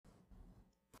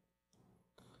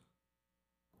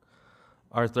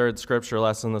Our third scripture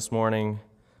lesson this morning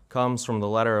comes from the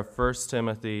letter of 1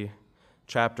 Timothy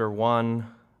chapter 1,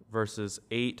 verses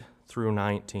 8 through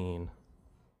 19.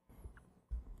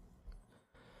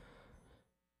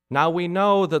 Now we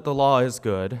know that the law is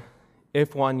good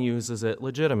if one uses it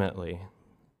legitimately.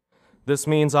 This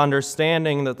means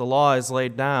understanding that the law is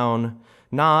laid down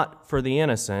not for the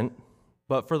innocent,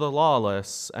 but for the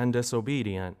lawless and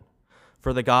disobedient,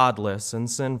 for the godless and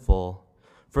sinful,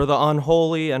 for the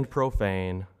unholy and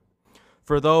profane,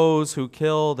 for those who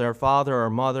kill their father or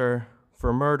mother,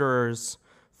 for murderers,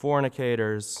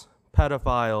 fornicators,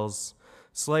 pedophiles,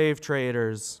 slave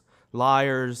traders,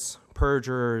 liars,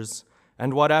 perjurers,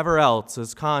 and whatever else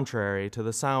is contrary to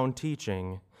the sound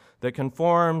teaching that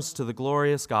conforms to the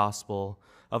glorious gospel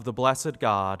of the blessed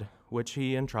God, which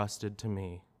he entrusted to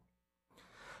me.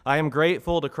 I am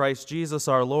grateful to Christ Jesus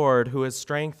our Lord, who has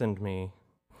strengthened me,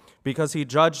 because he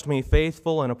judged me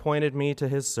faithful and appointed me to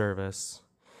his service,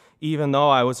 even though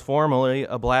I was formerly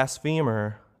a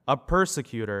blasphemer, a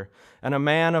persecutor, and a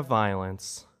man of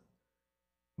violence.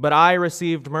 But I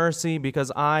received mercy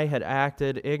because I had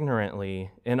acted ignorantly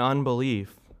in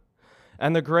unbelief,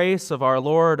 and the grace of our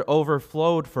Lord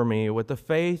overflowed for me with the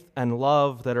faith and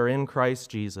love that are in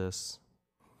Christ Jesus.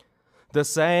 The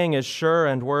saying is sure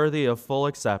and worthy of full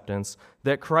acceptance,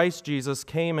 that Christ Jesus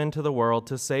came into the world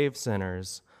to save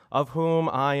sinners, of whom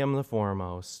I am the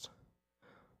foremost.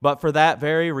 But for that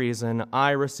very reason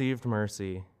I received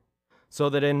mercy, so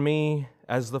that in me,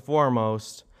 as the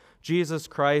foremost, Jesus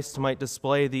Christ might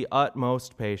display the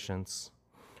utmost patience,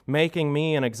 making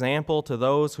me an example to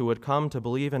those who would come to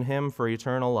believe in him for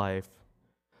eternal life.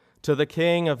 To the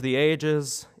King of the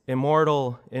ages,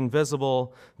 immortal,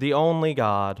 invisible, the only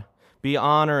God, be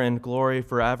honor and glory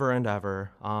forever and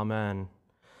ever. Amen.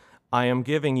 I am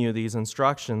giving you these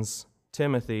instructions,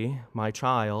 Timothy, my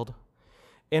child,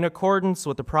 in accordance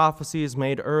with the prophecies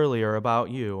made earlier about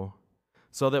you,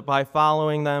 so that by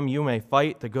following them you may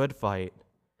fight the good fight,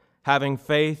 having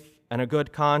faith and a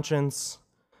good conscience.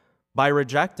 By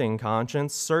rejecting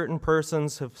conscience, certain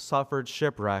persons have suffered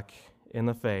shipwreck in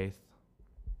the faith.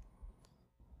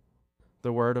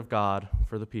 The word of God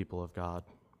for the people of God.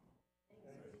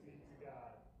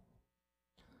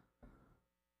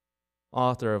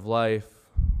 Author of life,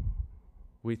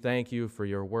 we thank you for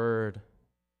your word,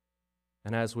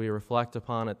 and as we reflect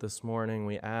upon it this morning,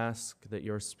 we ask that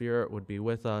your Spirit would be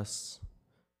with us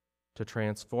to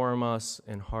transform us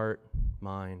in heart,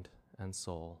 mind, and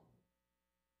soul.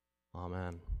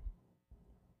 Amen.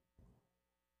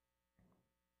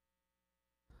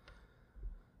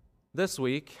 This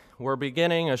week, we're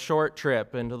beginning a short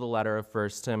trip into the letter of 1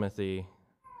 Timothy.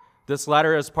 This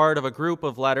letter is part of a group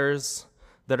of letters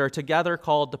that are together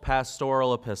called the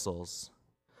pastoral epistles.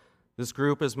 This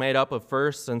group is made up of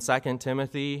 1st and 2nd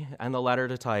Timothy and the letter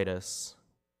to Titus.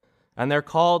 And they're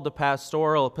called the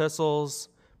pastoral epistles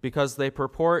because they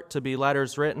purport to be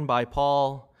letters written by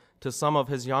Paul to some of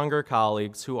his younger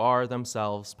colleagues who are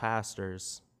themselves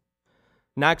pastors.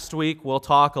 Next week, we'll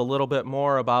talk a little bit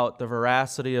more about the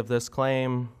veracity of this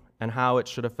claim and how it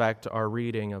should affect our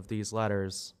reading of these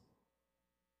letters.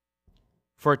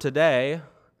 For today,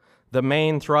 the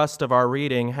main thrust of our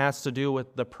reading has to do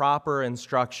with the proper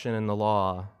instruction in the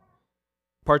law,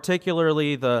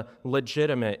 particularly the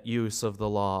legitimate use of the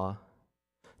law.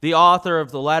 The author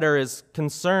of the letter is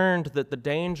concerned that the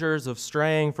dangers of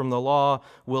straying from the law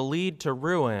will lead to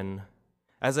ruin,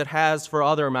 as it has for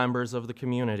other members of the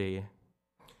community.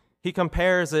 He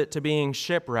compares it to being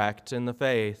shipwrecked in the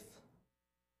faith.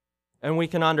 And we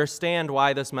can understand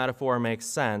why this metaphor makes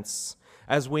sense.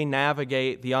 As we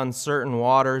navigate the uncertain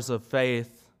waters of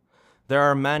faith, there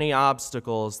are many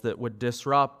obstacles that would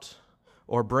disrupt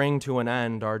or bring to an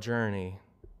end our journey.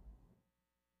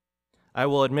 I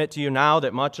will admit to you now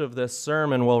that much of this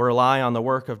sermon will rely on the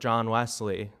work of John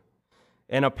Wesley.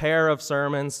 In a pair of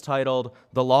sermons titled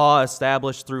The Law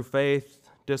Established Through Faith,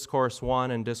 Discourse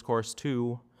 1 and Discourse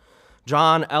 2,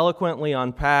 John eloquently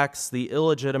unpacks the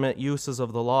illegitimate uses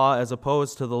of the law as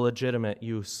opposed to the legitimate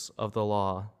use of the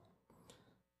law.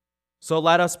 So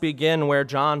let us begin where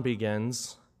John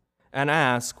begins and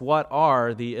ask, what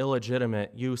are the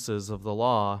illegitimate uses of the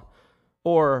law?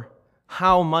 Or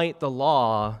how might the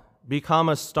law become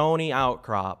a stony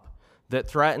outcrop that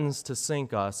threatens to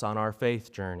sink us on our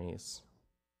faith journeys?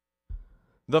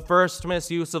 The first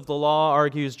misuse of the law,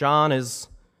 argues John, is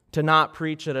to not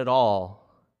preach it at all.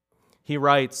 He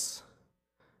writes,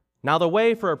 "Now the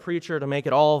way for a preacher to make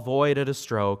it all void at a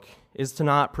stroke is to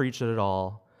not preach it at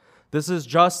all. This is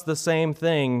just the same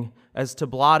thing as to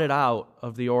blot it out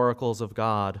of the oracles of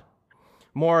God,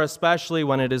 more especially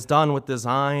when it is done with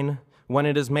design, when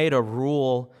it is made a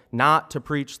rule not to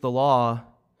preach the law,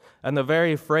 and the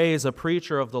very phrase "a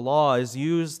preacher of the law" is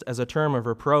used as a term of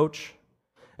reproach,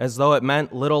 as though it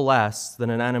meant little less than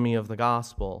an enemy of the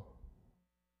gospel.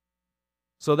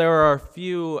 So there are a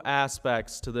few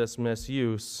aspects to this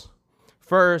misuse.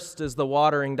 First is the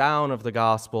watering down of the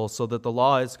gospel so that the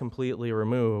law is completely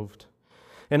removed.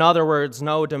 In other words,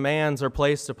 no demands are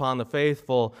placed upon the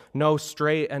faithful, no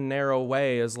straight and narrow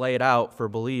way is laid out for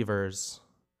believers.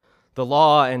 The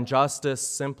law and justice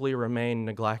simply remain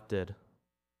neglected.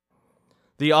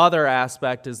 The other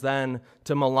aspect is then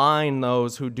to malign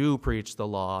those who do preach the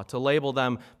law, to label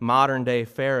them modern-day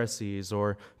Pharisees,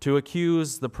 or to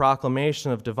accuse the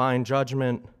proclamation of divine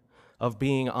judgment of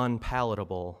being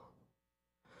unpalatable.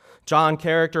 John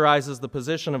characterizes the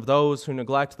position of those who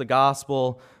neglect the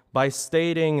gospel by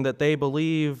stating that they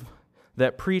believe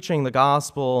that preaching the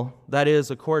gospel, that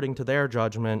is, according to their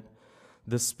judgment,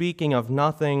 the speaking of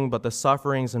nothing but the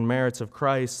sufferings and merits of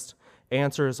Christ,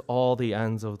 answers all the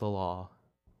ends of the law.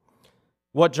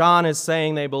 What John is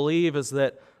saying they believe is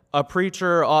that a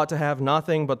preacher ought to have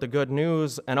nothing but the good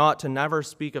news and ought to never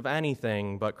speak of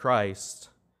anything but Christ.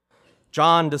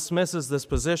 John dismisses this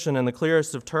position in the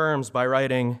clearest of terms by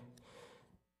writing,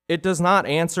 "It does not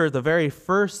answer the very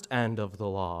first end of the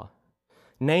law,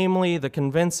 namely the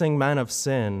convincing men of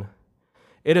sin.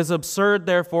 It is absurd,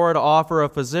 therefore, to offer a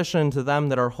physician to them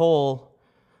that are whole,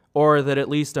 or that at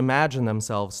least imagine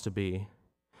themselves to be.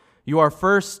 You are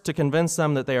first to convince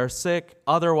them that they are sick,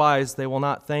 otherwise they will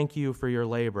not thank you for your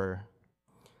labor."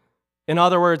 In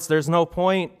other words, there's no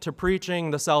point to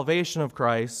preaching the salvation of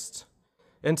Christ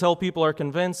until people are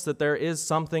convinced that there is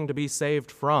something to be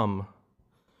saved from.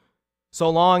 So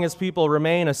long as people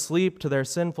remain asleep to their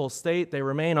sinful state, they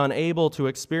remain unable to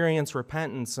experience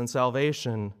repentance and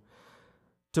salvation.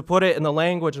 To put it in the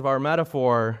language of our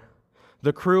metaphor,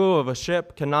 the crew of a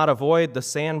ship cannot avoid the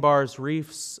sandbars,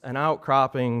 reefs, and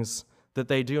outcroppings that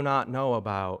they do not know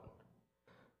about.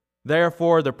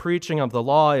 Therefore, the preaching of the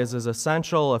law is as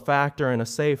essential a factor in a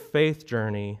safe faith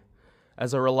journey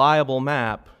as a reliable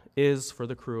map is for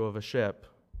the crew of a ship.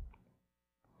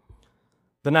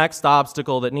 The next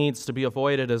obstacle that needs to be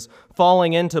avoided is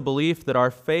falling into belief that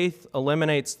our faith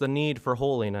eliminates the need for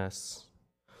holiness.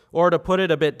 Or to put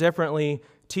it a bit differently,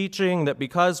 teaching that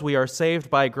because we are saved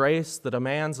by grace, the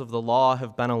demands of the law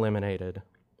have been eliminated.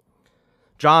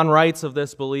 John writes of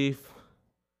this belief,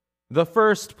 "The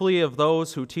first plea of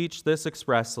those who teach this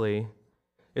expressly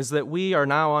is that we are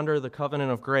now under the covenant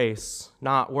of grace,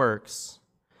 not works,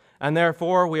 and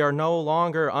therefore we are no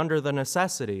longer under the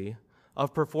necessity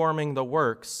of performing the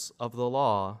works of the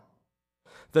law."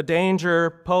 The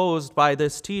danger posed by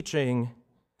this teaching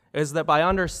is that by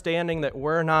understanding that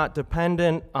we're not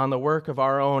dependent on the work of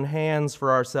our own hands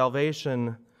for our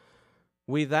salvation,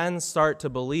 we then start to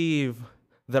believe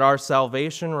that our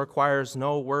salvation requires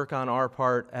no work on our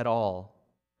part at all.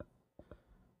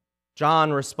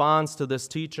 John responds to this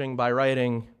teaching by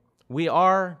writing, "We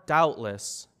are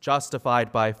doubtless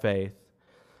justified by faith.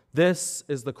 This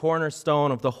is the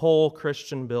cornerstone of the whole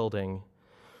Christian building.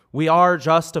 We are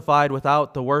justified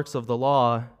without the works of the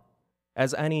law,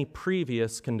 as any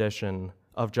previous condition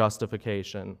of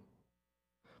justification.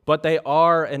 But they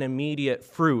are an immediate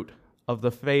fruit of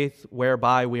the faith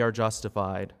whereby we are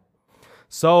justified.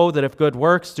 So that if good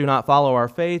works do not follow our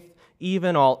faith,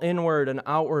 even all inward and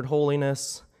outward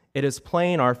holiness, it is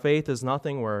plain our faith is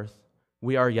nothing worth.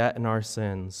 We are yet in our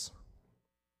sins."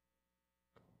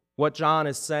 What John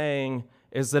is saying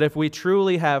is that if we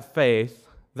truly have faith,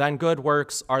 then good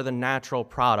works are the natural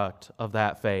product of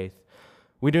that faith.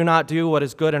 We do not do what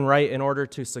is good and right in order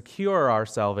to secure our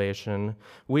salvation.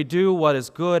 We do what is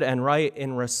good and right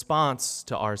in response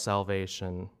to our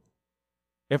salvation.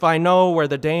 If I know where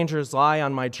the dangers lie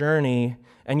on my journey,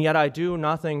 and yet I do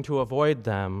nothing to avoid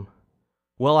them,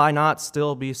 will I not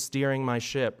still be steering my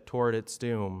ship toward its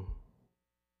doom?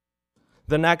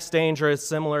 The next danger is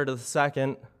similar to the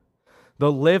second,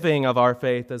 the living of our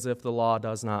faith as if the law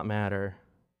does not matter.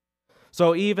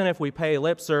 So even if we pay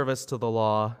lip service to the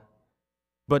law,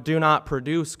 but do not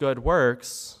produce good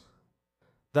works,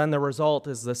 then the result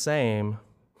is the same.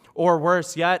 Or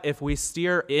worse yet, if we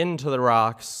steer into the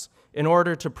rocks in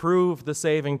order to prove the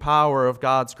saving power of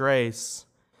God's grace.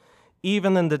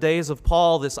 Even in the days of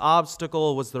Paul, this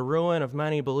obstacle was the ruin of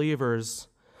many believers.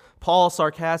 Paul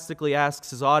sarcastically asks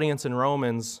his audience in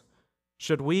Romans,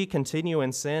 "Should we continue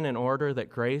in sin in order that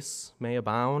grace may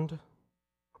abound?"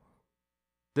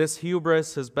 This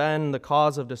hubris has been the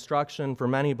cause of destruction for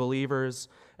many believers,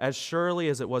 as surely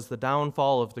as it was the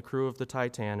downfall of the crew of the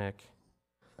Titanic.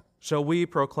 Shall we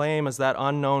proclaim, as that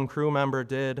unknown crew member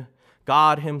did,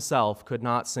 God himself could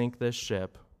not sink this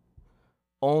ship?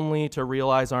 only to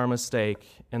realize our mistake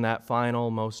in that final,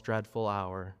 most dreadful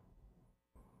hour.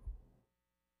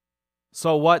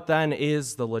 So what then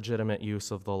is the legitimate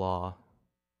use of the law?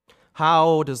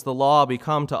 How does the law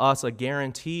become to us a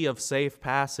guarantee of safe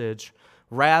passage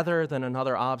rather than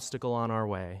another obstacle on our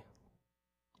way?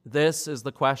 This is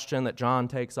the question that John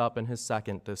takes up in his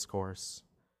second discourse.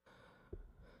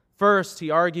 First, he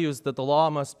argues that the law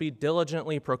must be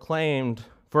diligently proclaimed,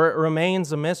 for it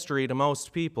remains a mystery to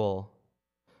most people.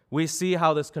 We see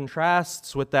how this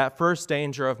contrasts with that first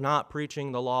danger of not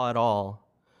preaching the law at all.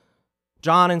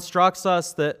 John instructs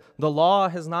us that the law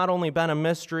has not only been a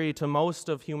mystery to most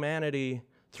of humanity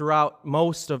throughout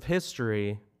most of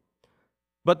history,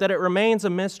 but that it remains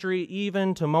a mystery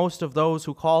even to most of those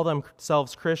who call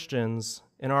themselves Christians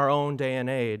in our own day and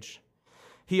age.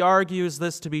 He argues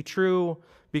this to be true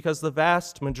because the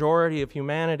vast majority of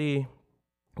humanity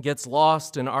gets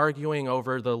lost in arguing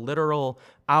over the literal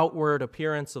outward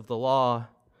appearance of the law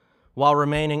while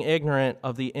remaining ignorant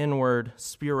of the inward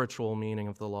spiritual meaning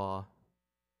of the law.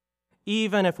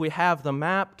 Even if we have the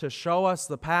map to show us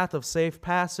the path of safe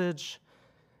passage,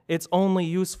 it's only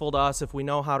useful to us if we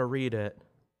know how to read it.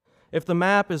 If the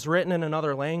map is written in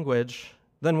another language,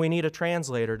 then we need a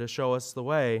translator to show us the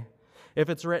way. If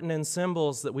it's written in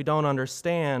symbols that we don't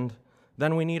understand,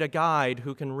 then we need a guide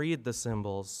who can read the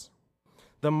symbols.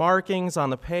 The markings on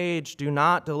the page do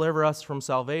not deliver us from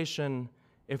salvation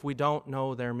if we don't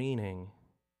know their meaning.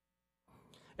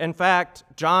 In fact,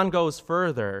 John goes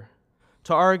further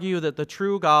to argue that the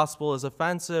true gospel is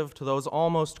offensive to those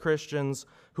almost Christians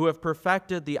who have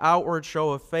perfected the outward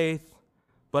show of faith,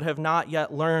 but have not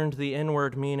yet learned the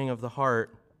inward meaning of the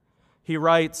heart. He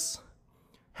writes,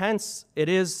 "Hence it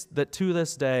is that to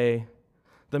this day,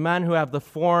 the men who have the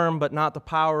form but not the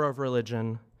power of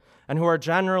religion, and who are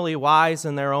generally wise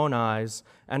in their own eyes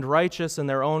and righteous in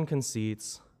their own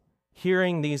conceits,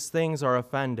 hearing these things are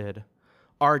offended,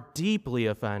 are deeply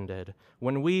offended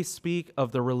when we speak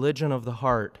of the religion of the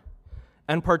heart,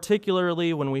 and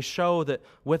particularly when we show that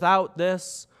without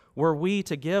this, were we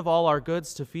to give all our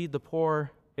goods to feed the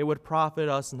poor, it would profit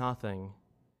us nothing.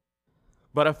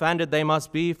 But offended they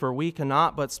must be, for we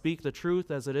cannot but speak the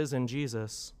truth as it is in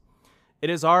Jesus. It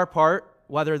is our part,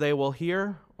 whether they will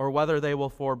hear or whether they will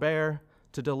forbear,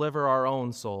 to deliver our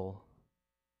own soul."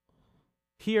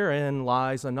 Herein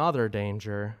lies another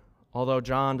danger, although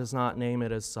John does not name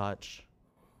it as such.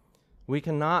 We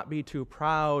cannot be too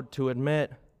proud to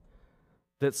admit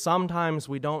that sometimes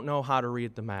we don't know how to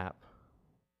read the map.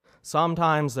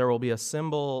 Sometimes there will be a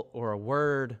symbol or a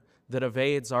word that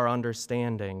evades our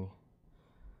understanding.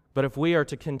 But if we are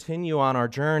to continue on our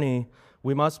journey,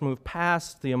 we must move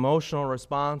past the emotional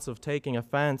response of taking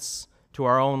offense to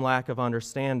our own lack of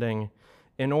understanding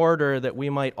in order that we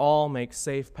might all make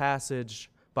safe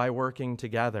passage by working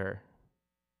together.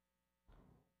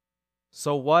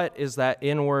 So what is that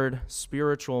inward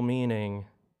spiritual meaning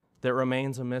that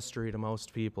remains a mystery to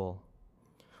most people?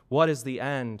 What is the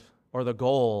end or the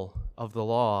goal of the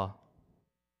law?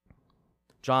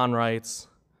 John writes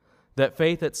that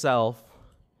faith itself,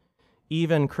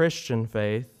 even Christian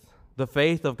faith, the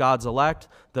faith of God's elect,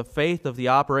 the faith of the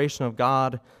operation of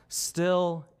God,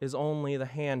 still is only the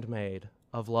handmaid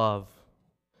of love.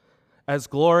 As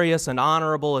glorious and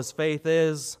honorable as faith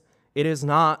is, it is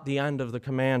not the end of the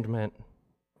commandment.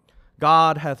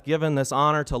 God hath given this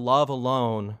honor to love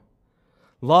alone.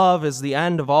 Love is the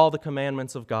end of all the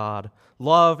commandments of God.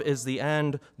 Love is the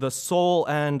end, the sole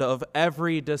end of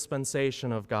every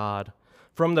dispensation of God,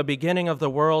 from the beginning of the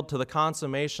world to the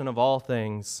consummation of all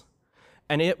things.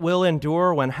 And it will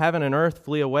endure when heaven and earth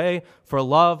flee away, for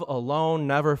love alone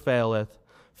never faileth.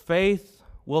 Faith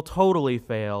will totally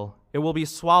fail. It will be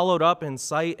swallowed up in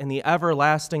sight in the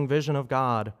everlasting vision of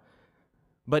God.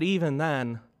 But even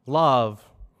then, love,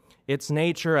 its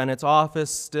nature and its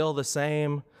office still the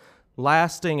same,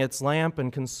 lasting its lamp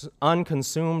and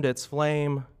unconsumed its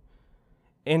flame,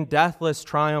 in deathless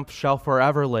triumph shall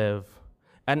forever live,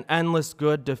 and endless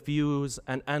good diffuse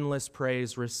and endless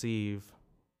praise receive.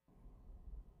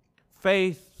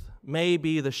 Faith may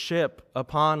be the ship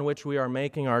upon which we are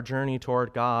making our journey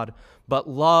toward God, but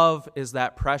love is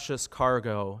that precious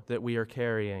cargo that we are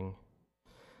carrying.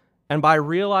 And by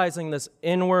realizing this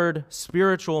inward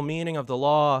spiritual meaning of the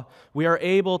law, we are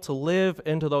able to live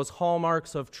into those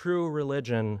hallmarks of true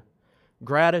religion,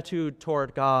 gratitude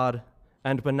toward God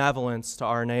and benevolence to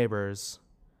our neighbors.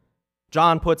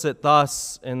 John puts it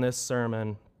thus in this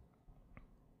sermon: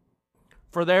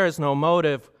 "For there is no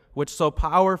motive which so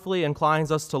powerfully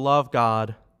inclines us to love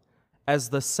God as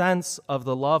the sense of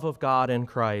the love of God in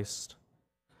Christ.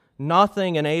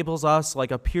 Nothing enables us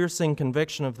like a piercing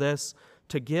conviction of this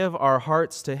to give our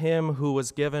hearts to him who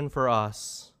was given for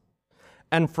us.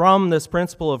 And from this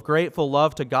principle of grateful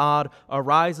love to God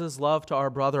arises love to our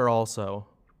brother also.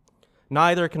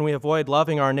 Neither can we avoid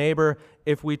loving our neighbor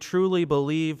if we truly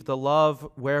believe the love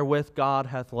wherewith God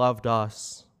hath loved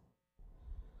us.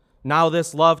 Now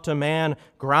this love to man,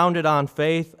 grounded on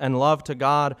faith and love to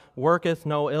God, worketh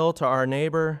no ill to our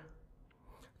neighbor.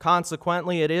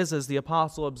 Consequently, it is, as the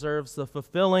apostle observes, the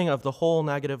fulfilling of the whole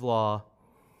negative law.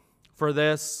 For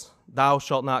this, thou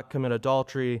shalt not commit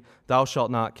adultery, thou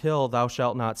shalt not kill, thou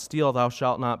shalt not steal, thou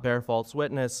shalt not bear false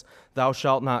witness, thou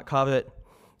shalt not covet.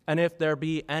 And if there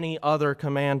be any other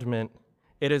commandment,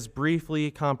 it is briefly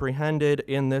comprehended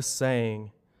in this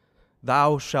saying,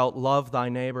 thou shalt love thy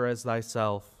neighbor as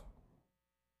thyself.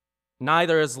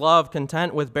 Neither is love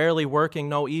content with barely working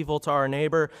no evil to our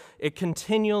neighbor. It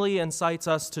continually incites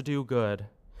us to do good,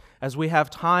 as we have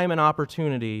time and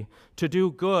opportunity to do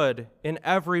good in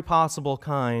every possible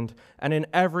kind and in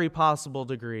every possible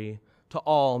degree to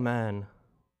all men.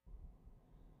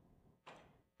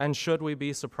 And should we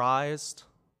be surprised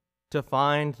to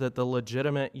find that the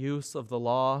legitimate use of the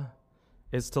law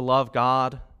is to love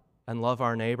God and love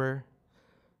our neighbor?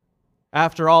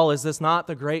 After all, is this not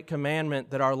the great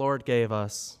commandment that our Lord gave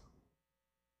us?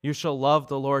 You shall love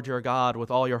the Lord your God with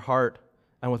all your heart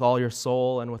and with all your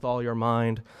soul and with all your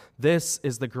mind. This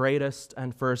is the greatest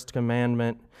and first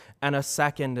commandment, and a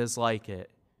second is like it.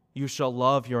 You shall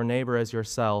love your neighbor as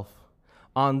yourself.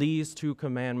 On these two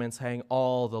commandments hang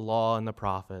all the law and the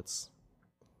prophets.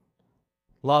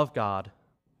 Love God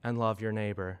and love your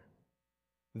neighbor.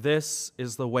 This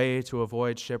is the way to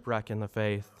avoid shipwreck in the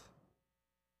faith.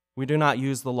 We do not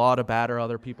use the law to batter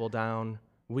other people down.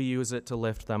 We use it to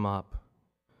lift them up.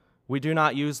 We do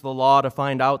not use the law to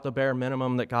find out the bare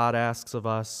minimum that God asks of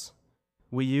us.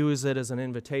 We use it as an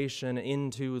invitation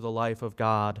into the life of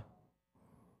God.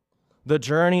 The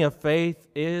journey of faith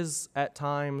is at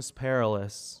times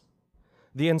perilous.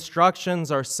 The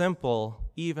instructions are simple,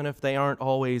 even if they aren't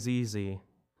always easy.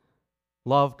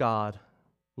 Love God,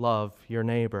 love your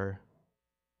neighbor.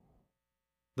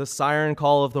 The siren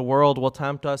call of the world will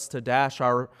tempt us to dash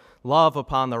our love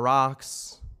upon the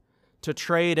rocks, to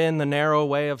trade in the narrow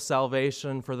way of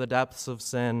salvation for the depths of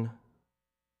sin.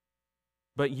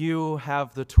 But you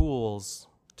have the tools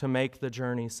to make the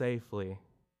journey safely,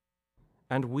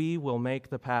 and we will make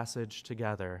the passage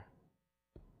together.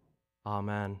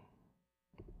 Amen.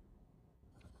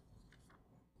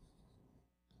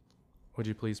 Would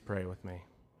you please pray with me?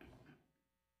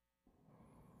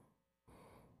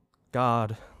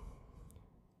 God,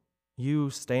 you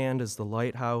stand as the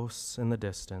lighthouse in the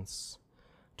distance,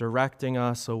 directing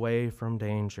us away from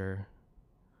danger.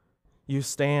 You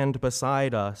stand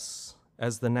beside us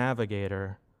as the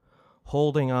navigator,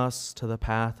 holding us to the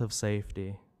path of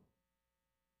safety.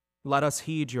 Let us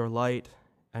heed your light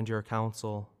and your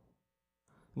counsel.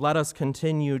 Let us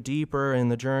continue deeper in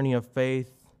the journey of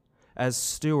faith as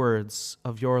stewards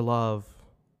of your love.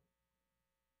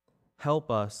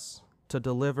 Help us to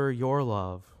deliver your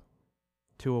love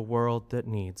to a world that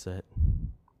needs it.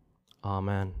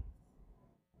 Amen.